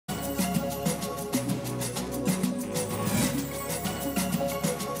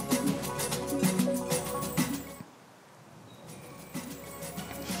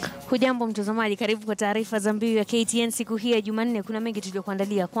Hujambo mtazamaji, karibu kwa taarifa za mbiu ya KTN siku hii ya Jumanne. Kuna mengi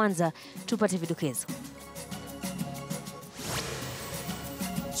tuliokuandalia. Kwanza tupate vidokezo.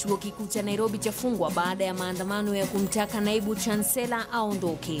 Chuo kikuu cha Nairobi chafungwa baada ya maandamano ya kumtaka naibu chancellor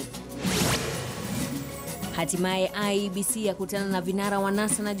aondoke. Hatimaye IEBC yakutana na vinara wa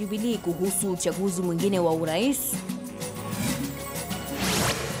NASA na Jubilee kuhusu uchaguzi mwingine wa urais.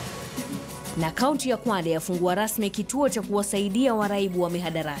 Na kaunti ya Kwale yafungua rasmi kituo cha kuwasaidia waraibu wa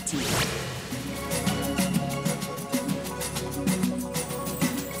mihadarati.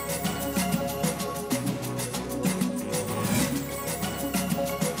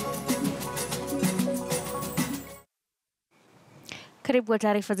 Karibu kwa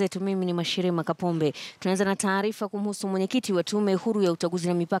taarifa zetu. Mimi ni Mashirima Kapombe. Tunaanza na taarifa kumhusu mwenyekiti wa tume huru ya uchaguzi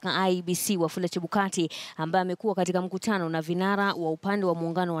na mipaka IEBC Wafula Chebukati, ambaye amekuwa katika mkutano na vinara wa upande wa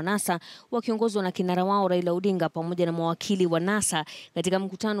muungano wa NASA wakiongozwa na kinara wao Raila Odinga pamoja na mawakili wa NASA katika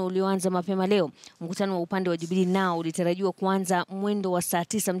mkutano ulioanza mapema leo. Mkutano wa upande wa Jubilee nao ulitarajiwa kuanza mwendo wa saa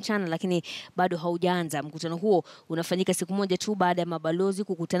 9 mchana, lakini bado haujaanza. Mkutano huo unafanyika siku moja tu baada ya mabalozi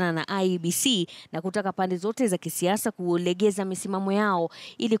kukutana na IEBC na kutaka pande zote za kisiasa kulegeza misimamo yao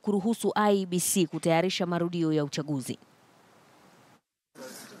ili kuruhusu IEBC kutayarisha marudio ya uchaguzi.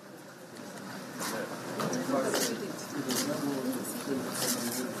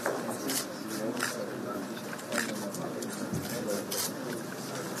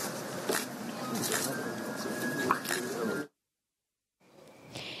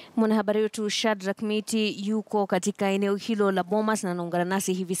 Mwanahabari wetu Shadrack Miti yuko katika eneo hilo la Bomas na anaungana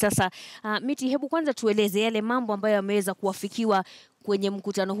nasi hivi sasa. Miti, hebu kwanza tueleze yale mambo ambayo yameweza kuafikiwa kwenye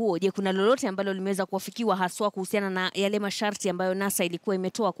mkutano huo. Je, kuna lolote ambalo limeweza kuafikiwa haswa kuhusiana na yale masharti ambayo NASA ilikuwa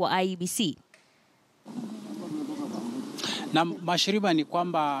imetoa kwa IEBC? Na Mashirima, ni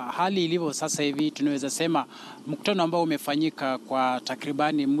kwamba hali ilivyo sasa hivi tunaweza sema mkutano ambao umefanyika kwa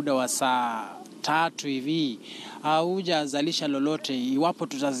takribani muda wa saa 3 hivi haujazalisha lolote iwapo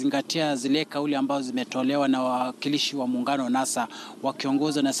tutazingatia zile kauli ambazo zimetolewa na wawakilishi wa muungano wa NASA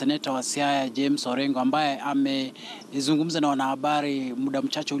wakiongozwa na seneta wa Siaya James Orengo, ambaye amezungumza na wanahabari muda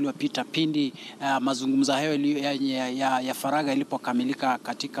mchache uliopita pindi mazungumzo hayo ya faragha ilipokamilika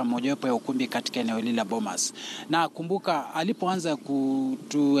katika mojawapo ya ukumbi katika eneo hili la Bomas. Na kumbuka alipoanza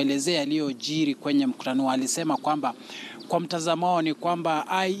kutuelezea yaliyojiri kwenye mkutano, alisema kwamba kwa mtazamo wao ni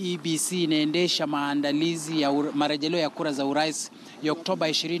kwamba IEBC inaendesha maandalizi ya marejeleo ya kura za urais ya Oktoba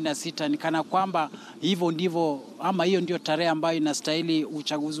 26, ni kana kwamba hivyo ndivyo ama hiyo ndio tarehe ambayo inastahili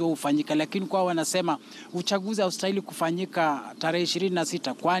uchaguzi huo ufanyika, lakini kwa wanasema uchaguzi haustahili kufanyika tarehe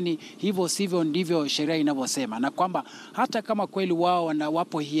 26, kwani hivyo sivyo ndivyo sheria inavyosema, na kwamba hata kama kweli wao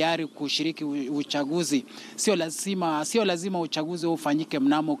wapo hiari kushiriki uchaguzi, sio lazima uchaguzi huo ufanyike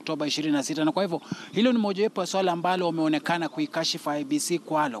mnamo Oktoba 26. Na kwa hivyo hilo ni mojawapo ya swala ambalo wameonekana kuikashifu IEBC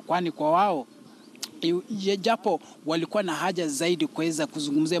kwalo, kwani kwa wao japo walikuwa na haja zaidi kuweza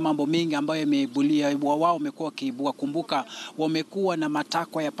kuzungumzia mambo mengi ambayo yameibulia, wao wamekuwa wakiibua. Kumbuka wamekuwa na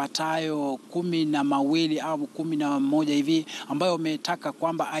matakwa yapatayo 12 au 11 hivi ambayo wametaka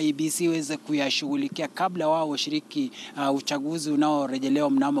kwamba IEBC iweze kuyashughulikia kabla wao washiriki uchaguzi unaorejelewa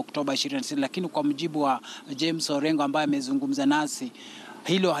mnamo Oktoba 26. Lakini kwa mujibu wa James Orengo ambaye amezungumza nasi,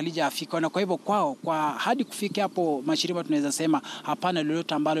 hilo halijafika, na kwa hivyo kwa hadi kufikia hapo Mashirima tunaweza sema hapana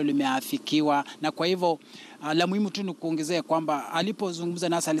lolote ambalo limeafikiwa. Na kwa hivyo la muhimu tu ni kuongezea kwamba alipozungumza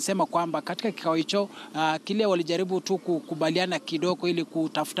nasi alisema kwamba katika kikao hicho kile walijaribu tu kukubaliana kidogo ili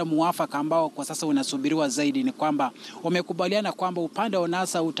kutafuta muafaka ambao kwa sasa unasubiriwa zaidi. Ni kwamba wamekubaliana kwamba upande wa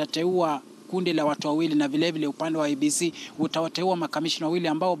NASA utateua kundi la watu wawili na vile upande wa IEBC utawateua makamishna wawili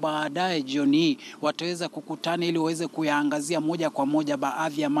ambao baadaye jioni hii wataweza kukutana ili waweze kuyaangazia moja kwa moja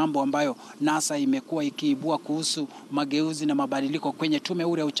baadhi ya mambo ambayo NASA imekuwa ikiibua kuhusu mageuzi na mabadiliko kwenye tume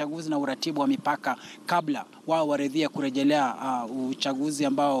huru ya uchaguzi na uratibu wa mipaka kabla wao waridhia kurejelea uchaguzi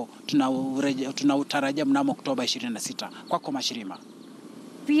ambao tunautarajia mnamo Oktoba 26. Kwako Mashirima.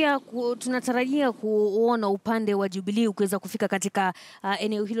 Pia tunatarajia kuona upande wa Jubilee ukiweza kufika katika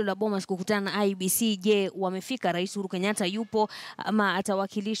eneo hilo la Bomas kukutana na IEBC. Je, wamefika? Rais Uhuru Kenyatta yupo ama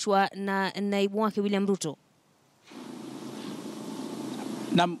atawakilishwa na naibu wake William Ruto?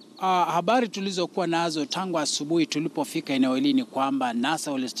 Na habari tulizokuwa nazo tangu asubuhi tulipofika eneo hili ni kwamba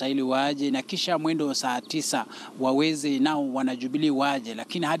NASA walistahili waje na kisha mwendo wa saa 9 waweze nao wanajubilee waje,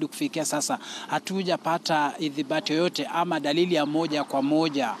 lakini hadi kufikia sasa hatujapata idhibati yoyote ama dalili ya moja kwa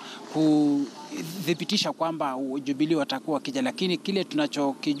moja kudhibitisha kwamba Jubilee watakuwa kija. Lakini kile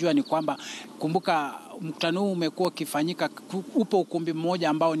tunachokijua ni kwamba, kumbuka mkutano huu umekuwa ukifanyika, upo ukumbi mmoja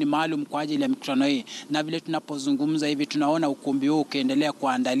ambao ni maalum kwa ajili ya mkutano hii, na vile tunapozungumza hivi tunaona ukumbi huu ukiendelea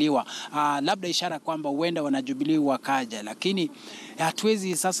kuandaliwa, labda ishara kwamba huenda wanajubilee wakaja. Lakini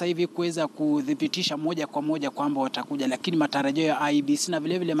hatuwezi sasa hivi kuweza kudhibitisha moja kwa moja kwamba watakuja, lakini matarajio ya IEBC na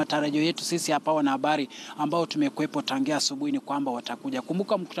vile vile matarajio yetu sisi hapa wanahabari ambao tumekuepo tangia asubuhi ni kwamba watakuja.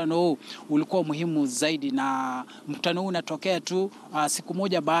 Kumbuka mkutano huu ulikuwa muhimu zaidi, na mkutano huu unatokea tu siku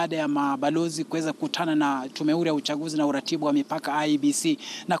moja baada ya mabalozi kuweza kukutana na tume huru ya uchaguzi na uratibu wa mipaka IEBC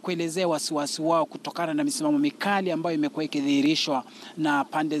na kuelezea wasiwasi wao kutokana na misimamo mikali ambayo imekuwa ikidhihirishwa na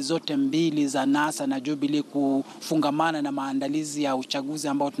pande zote mbili za NASA na Jubilee kufungamana na maandalizi ya uchaguzi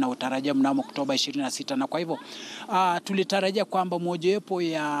ambao tunautarajia mnamo Oktoba 26. Na kwa hivyo tulitarajia kwamba mojawapo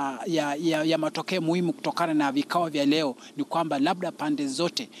ya matokeo muhimu kutokana na vikao vya leo ni kwamba labda pande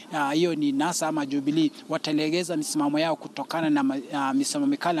zote, hiyo ni NASA ama Jubilee, watalegeza misimamo yao kutokana na misimamo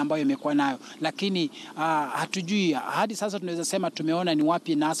mikali ambayo imekuwa nayo, lakini hatujui hadi sasa. Tunaweza sema tumeona ni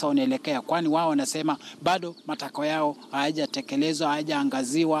wapi NASA wanaelekea, kwani wao wanasema bado matakwa yao hayajatekelezwa,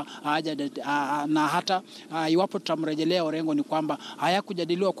 hayajaangaziwa, na hata iwapo tutamrejelea Orengo ni kwamba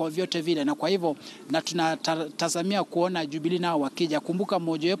hayakujadiliwa kwa vyote vile, na kwa hivyo na tunatazamia kuona Jubilee nao wakija. Kumbuka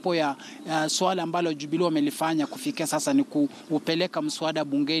mojawapo ya swala ambalo Jubilee wamelifanya kufikia sasa ni kupeleka mswada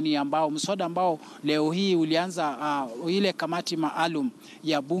bungeni, mswada ambao leo hii ulianza, ile kamati maalum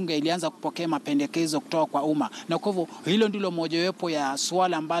ya bunge ilianza kupokea mapendekezo kutoka kwa umma, na kwa hivyo hilo ndilo mojawapo ya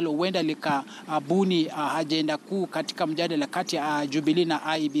swala ambalo huenda likabuni ajenda kuu katika mjadala kati ya Jubilee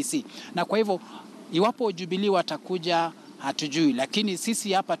na IEBC. Na kwa hivyo iwapo Jubilee watakuja hatujui, lakini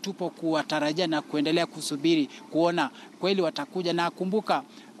sisi hapa tupo kuwatarajia na kuendelea kusubiri kuona kweli watakuja. Na kumbuka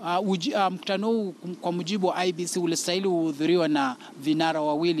mkutano huu kwa mujibu wa IEBC ulistahili uhudhuriwa na vinara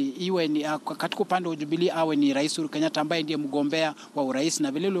wawili, iwe ni katika upande wa Jubilee awe ni Rais Uhuru Kenyatta ambaye ndiye mgombea wa urais,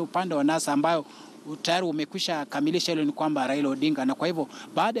 na vile vile upande wa NASA ambayo tayari umekwisha kamilisha hilo ni kwamba Raila Odinga. Na kwa hivyo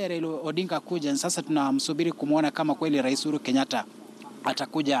baada ya Raila Odinga kuja, sasa tunamsubiri kumuona kama kweli Rais Uhuru Kenyatta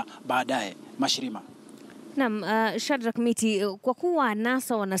atakuja baadaye. Mashirima. Naam, Shadrack Miti, kwa kuwa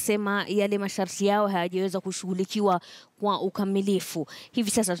NASA wanasema yale masharti yao hayajaweza kushughulikiwa kwa ukamilifu,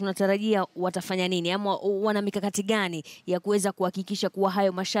 hivi sasa tunatarajia watafanya nini, ama wana mikakati gani ya kuweza kuhakikisha kuwa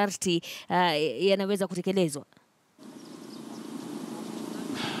hayo masharti yanaweza kutekelezwa?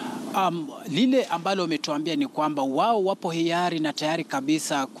 Lile ambalo umetuambia ni kwamba wao wapo hiari na tayari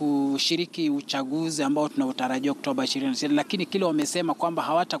kabisa kushiriki uchaguzi ambao tunautarajia Oktoba 26, lakini kile wamesema kwamba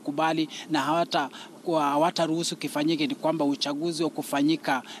hawatakubali na hawataruhusu kifanyike ni kwamba uchaguzi wa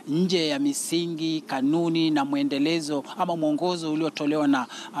kufanyika nje ya misingi, kanuni na mwendelezo ama mwongozo uliotolewa na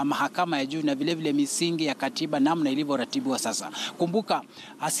mahakama ya juu na vile vile misingi ya katiba namna ilivyoratibiwa sasa. Kumbuka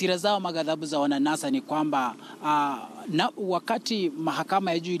hasira zao, maghadhabu za wananasa ni kwamba wakati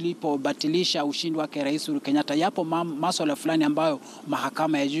mahakama ya juu ilipobatilisha ushindi wake Rais Uhuru Kenyatta, yapo masuala fulani ambayo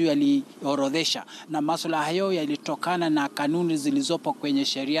mahakama ya juu yaliorodhesha, na masuala hayo yalitokana na kanuni zilizopo kwenye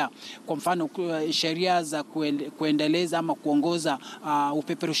sheria. Kwa mfano sheria za kuendeleza ama kuongoza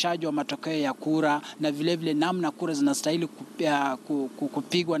upeperushaji wa matokeo ya kura, na vile vile namna kura zinastahili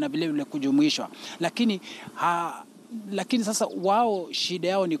kupigwa na vile vile kujumuishwa. Lakini sasa wao shida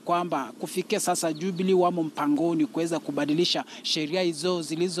yao ni kwamba kufikia sasa Jubilee wamo mpangoni kuweza kubadilisha sheria hizo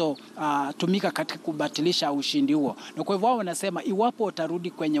zilizotumika katika kubatilisha ushindi huo. Na kwa hivyo wao wanasema iwapo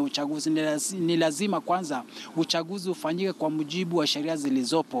utarudi kwenye uchaguzi ni lazima kwanza uchaguzi ufanyike kwa mujibu wa sheria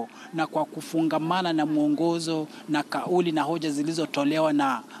zilizopo na kwa kufungamana na mwongozo na kauli na hoja zilizotolewa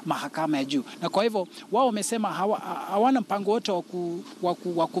na mahakama ya juu. Na kwa hivyo wao wamesema hawana mpango wote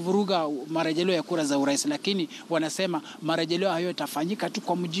wa kuvuruga marejeleo ya kura za urais, lakini wanasema marejeleo hayo yatafanyika tu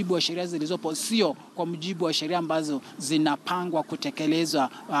kwa mujibu wa sheria zilizopo, sio kwa mujibu wa sheria ambazo zinapangwa kutekelezwa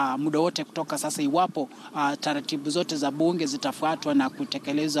muda wote kutoka sasa, iwapo taratibu zote za bunge zitafuatwa na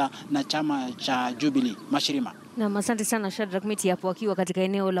kutekelezwa na chama cha Jubilee. Mashirima. Na asante sana Shadrack Miti hapo akiwa katika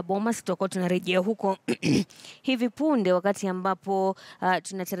eneo la Bomas. Tutakuwa tunarejea huko hivi punde, wakati ambapo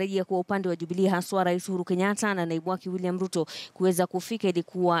tunatarajia kuwa upande wa Jubilee haswa Rais Uhuru Kenyatta na naibu wake William Ruto kuweza kufika ili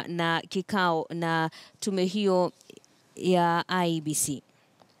kuwa na kikao na tume hiyo ya IEBC.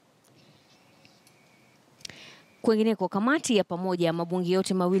 Kwingineko, kamati ya pamoja ya mabunge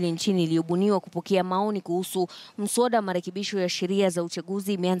yote mawili nchini iliyobuniwa kupokea maoni kuhusu mswada wa marekebisho ya sheria za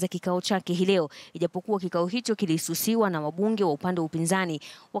uchaguzi imeanza kikao chake hii leo, ijapokuwa kikao hicho kilisusiwa na wabunge wa upande wa upinzani.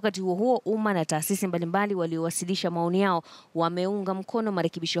 Wakati huo huo, umma na taasisi mbalimbali waliowasilisha maoni yao wameunga mkono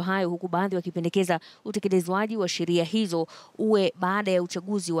marekebisho hayo, huku baadhi wakipendekeza utekelezwaji wa sheria hizo uwe baada ya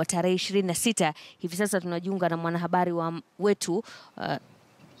uchaguzi wa tarehe 26. Hivi sasa tunajiunga na mwanahabari wetu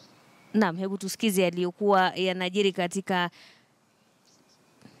Naam, hebu tusikize yaliyokuwa yanajiri katika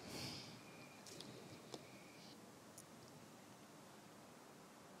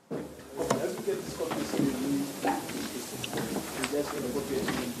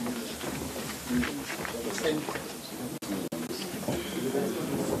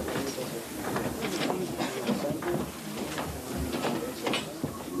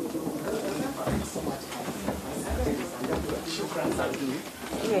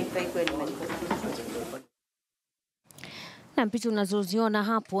Na picha unazoziona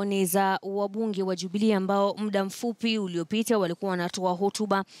hapo ni za wabunge wa Jubilee ambao muda mfupi uliopita walikuwa wanatoa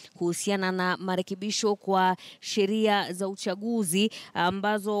hotuba kuhusiana na marekebisho kwa sheria za uchaguzi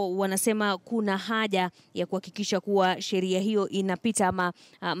ambazo wanasema kuna haja ya kuhakikisha kuwa sheria hiyo inapita ama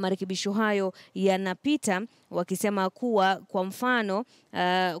marekebisho hayo yanapita, wakisema kuwa kwa mfano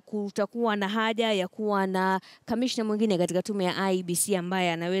kutakuwa na haja ya kuwa na kamishna mwingine katika tume ya IEBC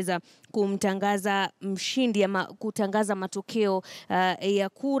ambaye anaweza kumtangaza mshindi ama kutangaza matokeo ya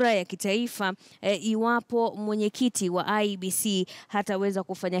kura ya kitaifa iwapo mwenyekiti wa IEBC hataweza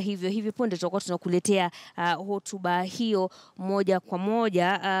kufanya hivyo. Hivi punde tutakuwa tunakuletea hotuba hiyo moja kwa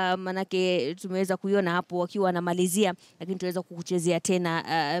moja, manake tumeweza kuiona hapo wakiwa wanamalizia, lakini tutaweza kukuchezea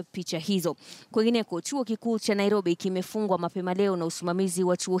tena picha hizo. Kwingineko, chuo kikuu cha Nairobi kimefungwa mapema leo na usimamizi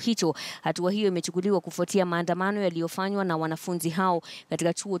wa chuo hicho. Hatua hiyo imechukuliwa kufuatia maandamano yaliyofanywa na wanafunzi hao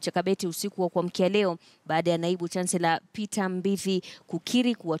katika chuo cha Kabete usiku wa kuamkia leo, baada ya naibu chancellor Peter Mbithi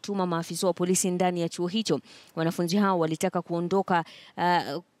kukiri kuwatuma maafisa wa polisi ndani ya chuo hicho. Wanafunzi hao walitaka kuondoka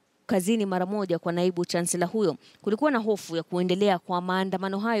kazini mara moja kwa naibu chancellor huyo. Kulikuwa na hofu ya kuendelea kwa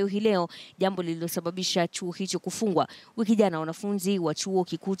maandamano hayo hii leo, jambo lililosababisha chuo hicho kufungwa. Wiki jana wanafunzi wa chuo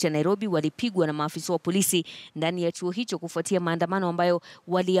kikuu cha Nairobi walipigwa na maafisa wa polisi ndani ya chuo hicho kufuatia maandamano ambayo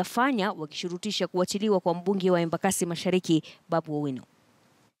waliyafanya wakishurutisha kuachiliwa kwa mbunge wa Embakasi Mashariki Babu Owino.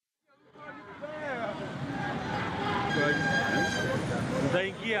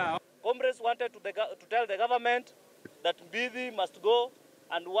 Comrades wanted to tell the government that Mbithi must go,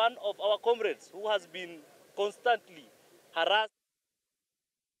 and one of our comrades who has been constantly harassed.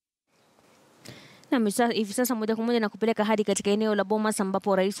 Na hivi sasa moja kwa moja na kupeleka hadi katika eneo la Bomas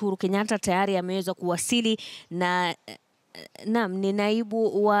ambapo Rais Uhuru Kenyatta tayari ameweza kuwasili na ni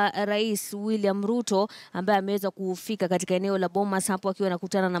naibu wa Rais William Ruto ambaye ameweza kufika katika eneo la Bomas hapo akiwa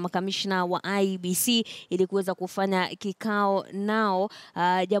anakutana na makamishna wa IEBC ili kuweza kufanya kikao nao,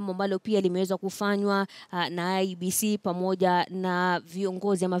 jambo ambalo pia limeweza kufanywa na IEBC pamoja na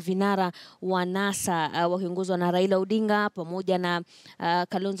viongozi ama vinara wa NASA wakiongozwa na Raila Odinga pamoja na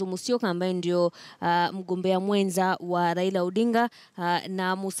Kalonzo Musyoka ambaye ndio mgombea mwenza wa Raila Odinga,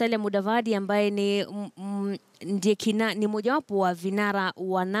 na Musalia Mudavadi ambaye ni mojawapo wa vinara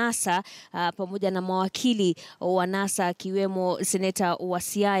wa NASA pamoja na mawakili wa NASA akiwemo seneta wa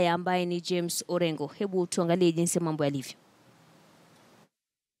Siaya ambaye ni James Orengo. Hebu tuangalie jinsi mambo yalivyo.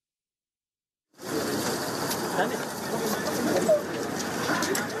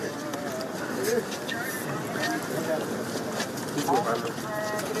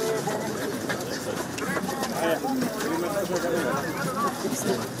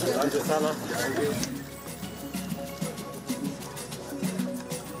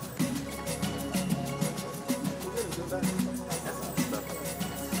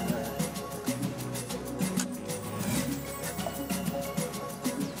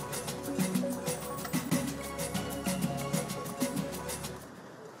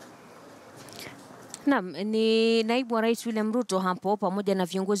 Naam, ni naibu wa Rais William Ruto hapo pamoja na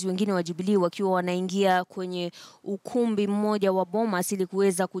viongozi wengine wa Jubilee wakiwa wanaingia kwenye ukumbi mmoja wa Bomas ili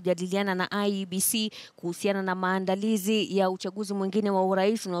kuweza kujadiliana na IEBC kuhusiana na maandalizi ya uchaguzi mwingine wa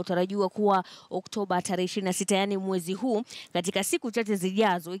urais unaotarajiwa kuwa Oktoba tarehe 26, yani mwezi huu, katika siku chache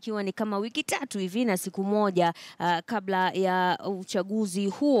zijazo, ikiwa ni kama wiki tatu hivi na siku moja kabla ya uchaguzi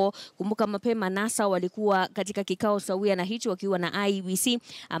huo. Kumbuka mapema NASA walikuwa katika kikao sawia na hicho wakiwa na IEBC,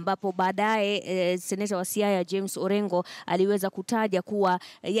 ambapo baadaye seneta wa Siaya James Orengo aliweza kutaja kuwa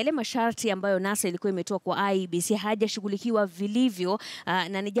yale masharti ambayo NASA ilikuwa imetoa kwa IEBC hajashughulikiwa vilivyo,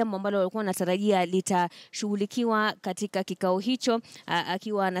 na ni jambo ambalo walikuwa wanatarajia litashughulikiwa katika kikao hicho,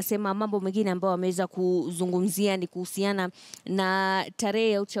 akiwa anasema mambo mengine ambayo wameweza kuzungumzia ni kuhusiana na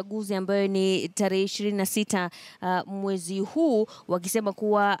tarehe ya uchaguzi ambayo ni tarehe 26 mwezi huu, wakisema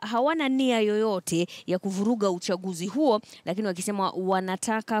kuwa hawana nia yoyote ya kuvuruga uchaguzi huo, lakini wakisema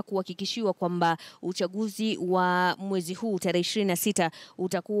wanataka kuhakikishiwa kwamba uchaguzi wa mwezi huu tarehe 26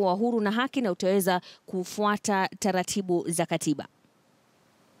 utakuwa huru na haki na utaweza kufuata taratibu za katiba.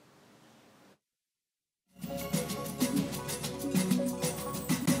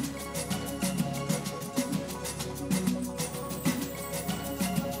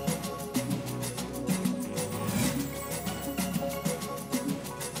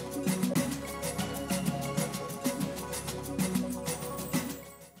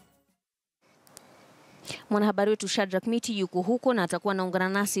 Mwanahabari wetu Shadrack Miti yuko huko na atakuwa anaungana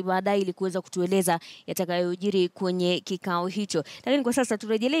nasi baadaye ili kuweza kutueleza yatakayojiri kwenye kikao hicho. Lakini kwa sasa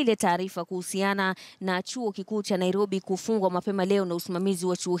turejelee ile taarifa kuhusiana na chuo kikuu cha Nairobi kufungwa mapema leo na usimamizi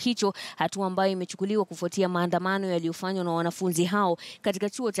wa chuo hicho, hatua ambayo imechukuliwa kufuatia maandamano yaliyofanywa na wanafunzi hao katika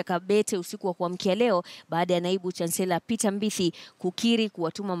chuo cha Kabete usiku wa kuamkia leo, baada ya naibu chansela Peter Mbithi kukiri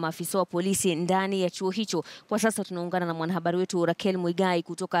kuwatuma maafisa wa polisi ndani ya chuo hicho. Kwa sasa tunaungana na mwanahabari wetu Raquel Muigai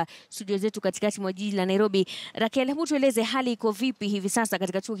kutoka studio zetu katikati mwa jiji la Nairobi. Raquel, hebu tueleze hali iko vipi hivi sasa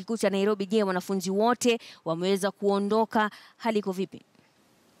katika chuo kikuu cha Nairobi? Je, wanafunzi wote wameweza kuondoka? Hali iko vipi?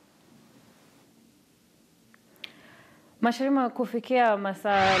 Mashirima, kufikia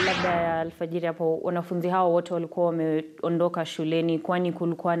masaa labda ya alfajiri hapo, wanafunzi hao wote walikuwa wameondoka shuleni, kwani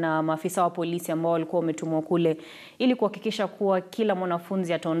kulikuwa na maafisa wa polisi ambao walikuwa wametumwa kule ili kuhakikisha kuwa kila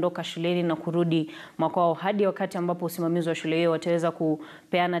mwanafunzi ataondoka shuleni na kurudi makwao hadi wakati ambapo usimamizi wa shule hiyo wataweza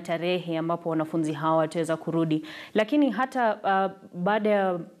kupeana tarehe ambapo wanafunzi hao wataweza kurudi. Lakini hata baada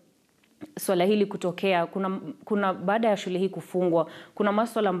ya swala hili kutokea, kuna baada ya shule hii kufungwa, kuna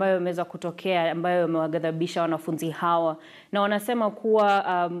masuala ambayo yameweza kutokea ambayo yamewaghadhabisha wanafunzi hawa, na wanasema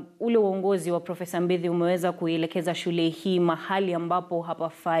kuwa ule uongozi wa Profesa Mbithi umeweza kuielekeza shule hii mahali ambapo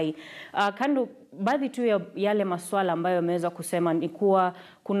hapafai. Kando baadhi tu ya yale masuala ambayo yameweza kusema ni kuwa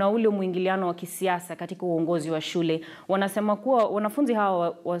kuna ule mwingiliano wa kisiasa katika uongozi wa shule. Wanasema kuwa wanafunzi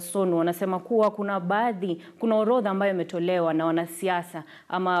hawa wa Sonu wanasema kuwa kuna orodha ambayo imetolewa na wanasiasa,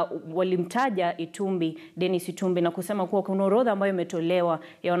 ama walimtaja Dennis Itumbi, na kusema kuwa kuna orodha ambayo imetolewa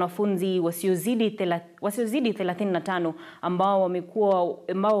ya wanafunzi wasiozidi 35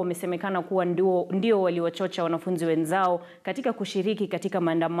 ambao wamesemekana kuwa ndio waliwachocha wanafunzi wenzao katika kushiriki katika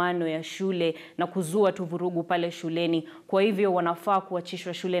maandamano ya shule na kuzua tu vurugu pale shuleni. Kwa hivyo wanafaa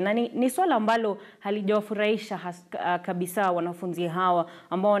kuachishwa shule, na ni swala ambalo halijawafurahisha kabisa wanafunzi hawa,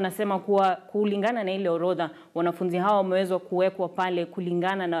 ambao wanasema kuwa kulingana na ile orodha wanafunzi hawa wameweza kuwekwa pale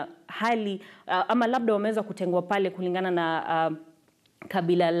kulingana na hali ama labda wameweza kutengwa pale kulingana na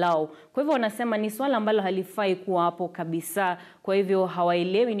kabila lao. Kwa hivyo wanasema ni swala ambalo halifai kuwa hapo kabisa. Kwa hivyo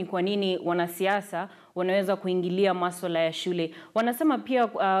hawaelewi ni kwa nini wanasiasa wanaweza kuingilia masuala ya shule. Wanasema pia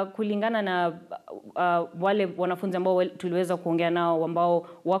kulingana na wale wanafunzi ambao tuliweza kuongea nao ambao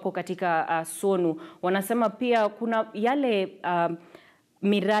wako katika Sonu, wanasema pia kuna yale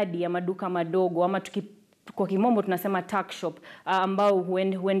miradi ya maduka madogo, ama kwa kimombo tunasema tuck shop, ambao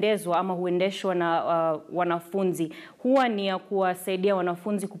huendeshwa na wanafunzi. Huwa ni ya kuwasaidia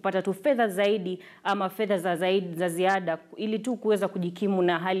wanafunzi kupata tu fedha zaidi ama fedha za ziada ili tu kuweza kujikimu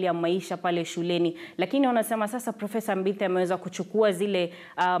na hali ya maisha pale shuleni. Lakini wanasema sasa Profesa Mbithi ameweza kuchukua zile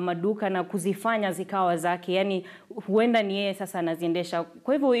maduka na kuzifanya zikawa zake, yani huenda ni yeye sasa anaziendesha.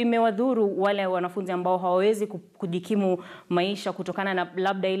 Kwa hivyo imewadhuru wale wanafunzi ambao hawawezi kujikimu maisha kutokana na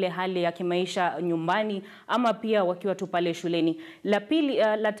labda ile hali ya kimaisha nyumbani, ama pia wakiwa tu pale shuleni.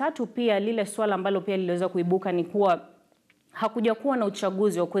 La tatu pia, lile swala ambalo pia liliweza kuibuka ni kuwa hakuja kuwa na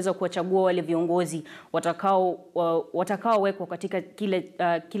uchaguzi wa kuweza kuwachagua wale viongozi watakaowekwa katika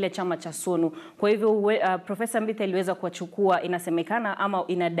kile chama cha Sonu. Kwa hivyo Profesa Mbithi aliweza kuwachukua, inasemekana ama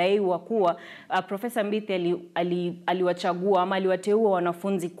inadaiwa kuwa Profesa Mbithi aliwachagua ama aliwateua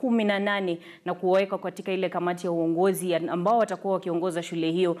wanafunzi 18 na kuwaweka katika ile kamati ya uongozi ambao watakuwa wakiongoza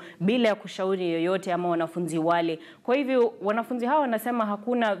shule hiyo bila ya kushauri yoyote ama wanafunzi wale. Kwa hivyo wanafunzi hawa wanasema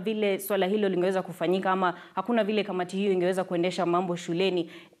hakuna vile swala hilo lingeweza kufanyika, ama hakuna vile kamati hiyo ingeweza kuendesha mambo shuleni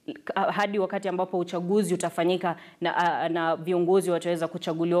hadi wakati ambapo uchaguzi utafanyika na viongozi wataweza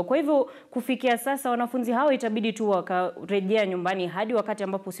kuchaguliwa. Kwa hivyo kufikia sasa wanafunzi hao itabidi tu wakarejea nyumbani hadi wakati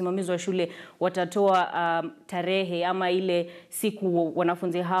ambapo usimamizi wa shule watatoa tarehe ama ile siku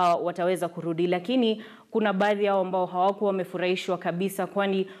wanafunzi hao wataweza kurudi. Lakini kuna baadhi yao ambao hawakuwa wamefurahishwa kabisa,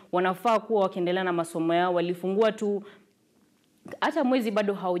 kwani wanafaa kuwa wakiendelea na masomo yao. Walifungua tu, hata mwezi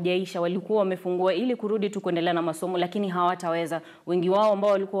bado haujaisha, walikuwa wamefungua ili kurudi tu kuendelea na masomo, lakini hawataweza. Wengi wao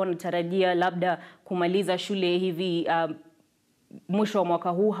ambao walikuwa wanatarajia labda kumaliza shule hivi mwisho wa mwaka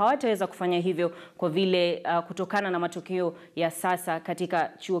huu hawataweza kufanya hivyo kwa vile kutokana na matokeo ya sasa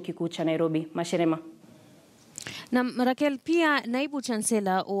katika chuo kikuu cha Nairobi. Mashirima. Na Raquel, pia naibu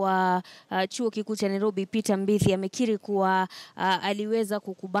chansela wa chuo kikuu cha Nairobi Peter Mbithi amekiri kuwa aliweza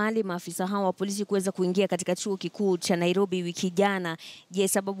kukubali maafisa hao wa polisi kuweza kuingia katika chuo kikuu cha Nairobi wiki jana. Je,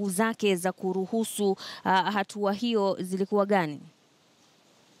 sababu zake za kuruhusu hatua hiyo zilikuwa gani?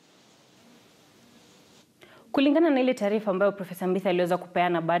 Kulingana na ile taarifa ambayo Profesa Mbithi aliweza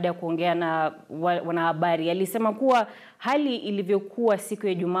kupeana baada ya kuongea na wanahabari, alisema kuwa hali ilivyokuwa siku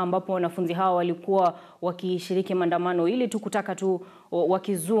ya Ijumaa ambapo wanafunzi hao walikuwa wakishiriki maandamano ili tu kutaka tu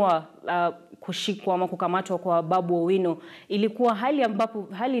wakizua kushikwa ama kukamatwa kwa Babu Owino, ilikuwa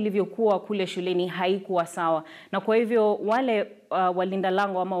hali ilivyokuwa kule shuleni haikuwa sawa. Na kwa hivyo wale walinda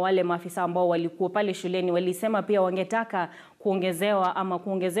lango ama wale maafisa ambao walikuwa pale shuleni walisema pia wangetaka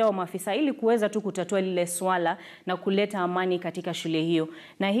kuongezewa maafisa ili kuweza tu kutatua lile swala na kuleta amani katika shule hiyo.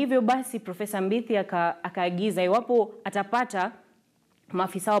 Na hivyo basi Profesa Mbithi akaagiza iwapo atapata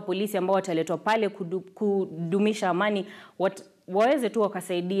maafisa wa polisi ambao wataletwa pale kudumisha amani, waweze tu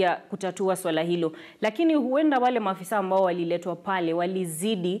wakasaidia kutatua swala hilo. Lakini huenda wale maafisa ambao waliletwa pale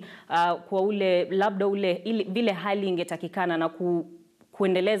walizidi kwa vile hali ingetakikana na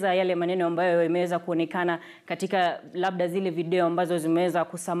kuendeleza yale maneno ambayo yameweza kuonekana katika labda zile video ambazo zimeweza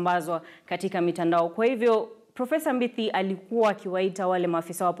kusambazwa katika mitandao. Kwa hivyo Profesa Mbithi alikuwa akiwaita wale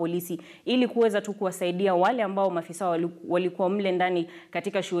maafisa wa polisi ili kuweza tu kuwasaidia wale ambao maafisa walikuwa mle ndani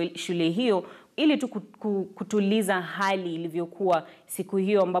katika shule hiyo, ili tu kutuliza hali ilivyokuwa siku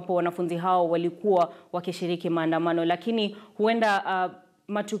hiyo ambapo wanafunzi hao walikuwa wakishiriki maandamano. Lakini huenda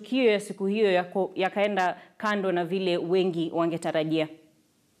matukio ya siku hiyo yakaenda kando na vile wengi wangetarajia.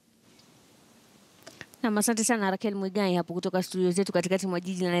 Na asante sana Raquel Mwigai hapo kutoka studio zetu katikati mwa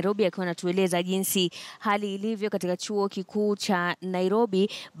jiji la Nairobi, akiwa anatueleza jinsi hali ilivyo katika chuo kikuu cha Nairobi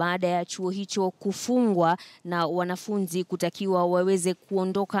baada ya chuo hicho kufungwa na wanafunzi kutakiwa waweze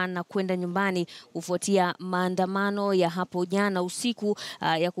kuondoka na kwenda nyumbani kufuatia maandamano ya hapo jana usiku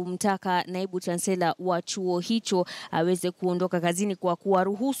ya kumtaka naibu chancellor wa chuo hicho aweze kuondoka kazini kwa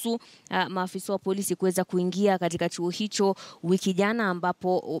kuwaruhusu maafisa wa polisi kuweza kuingia katika chuo hicho wiki jana,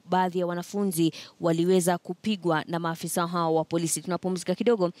 ambapo baadhi ya wanafunzi waliweza kupigwa na maafisa hao wa polisi. Tunapumzika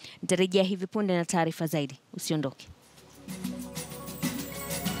kidogo, nitarejea hivi punde na taarifa zaidi. Usiondoke.